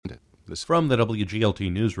From the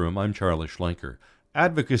WGLT Newsroom, I'm Charlie Schlenker.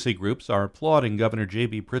 Advocacy groups are applauding Governor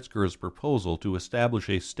J.B. Pritzker's proposal to establish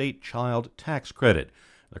a state child tax credit.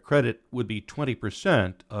 The credit would be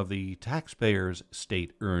 20% of the taxpayer's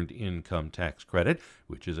state earned income tax credit,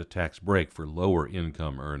 which is a tax break for lower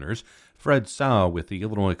income earners. Fred Sau with the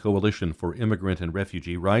Illinois Coalition for Immigrant and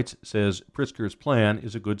Refugee Rights says Pritzker's plan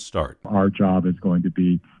is a good start. Our job is going to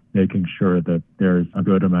be making sure that there's a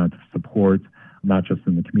good amount of support, not just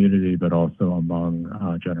in the community, but also among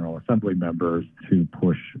General Assembly members to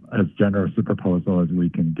push as generous a proposal as we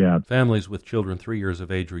can get. Families with children 3 years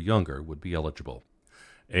of age or younger would be eligible.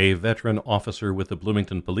 A veteran officer with the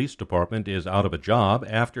Bloomington Police Department is out of a job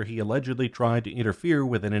after he allegedly tried to interfere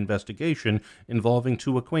with an investigation involving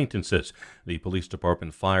two acquaintances. The police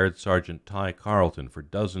department fired Sergeant Ty Carlton for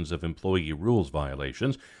dozens of employee rules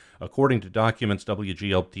violations. According to documents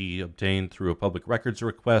WGLT obtained through a public records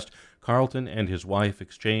request, Carlton and his wife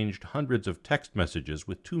exchanged hundreds of text messages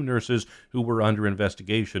with two nurses who were under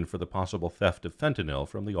investigation for the possible theft of fentanyl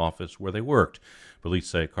from the office where they worked. Police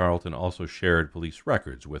say Carlton also shared police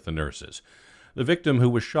records with the nurses. The victim, who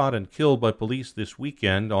was shot and killed by police this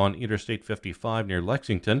weekend on Interstate 55 near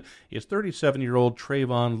Lexington, is 37-year-old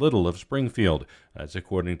Trayvon Little of Springfield. That's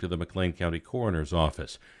according to the McLean County Coroner's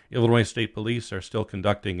Office. Illinois State Police are still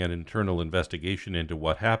conducting an internal investigation into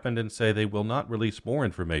what happened and say they will not release more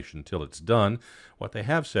information until it's done. What they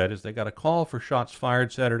have said is they got a call for shots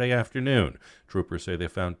fired Saturday afternoon. Troopers say they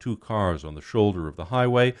found two cars on the shoulder of the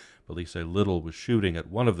highway. Police say Little was shooting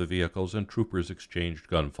at one of the vehicles and troopers exchanged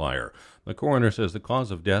gunfire. The coroner says the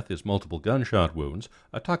cause of death is multiple gunshot wounds.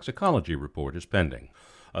 A toxicology report is pending.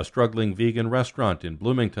 A struggling vegan restaurant in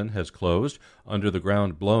Bloomington has closed.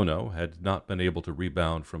 Under-the-ground Blono had not been able to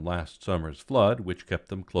rebound from last summer's flood, which kept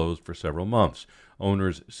them closed for several months.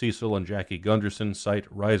 Owners Cecil and Jackie Gunderson cite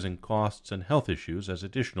rising costs and health issues as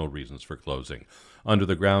additional reasons for closing.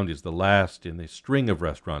 Under-the-ground is the last in a string of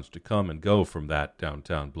restaurants to come and go from that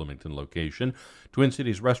downtown Bloomington location. Twin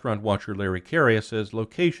Cities restaurant watcher Larry Carrier says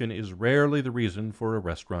location is rarely the reason for a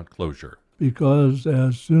restaurant closure. Because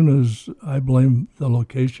as soon as I blame the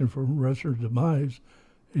location for restaurant demise,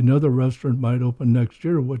 another restaurant might open next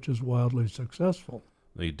year, which is wildly successful.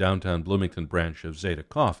 The downtown Bloomington branch of Zeta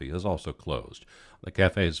Coffee has also closed. The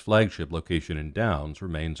cafe's flagship location in Downs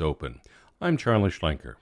remains open. I'm Charlie Schlenker.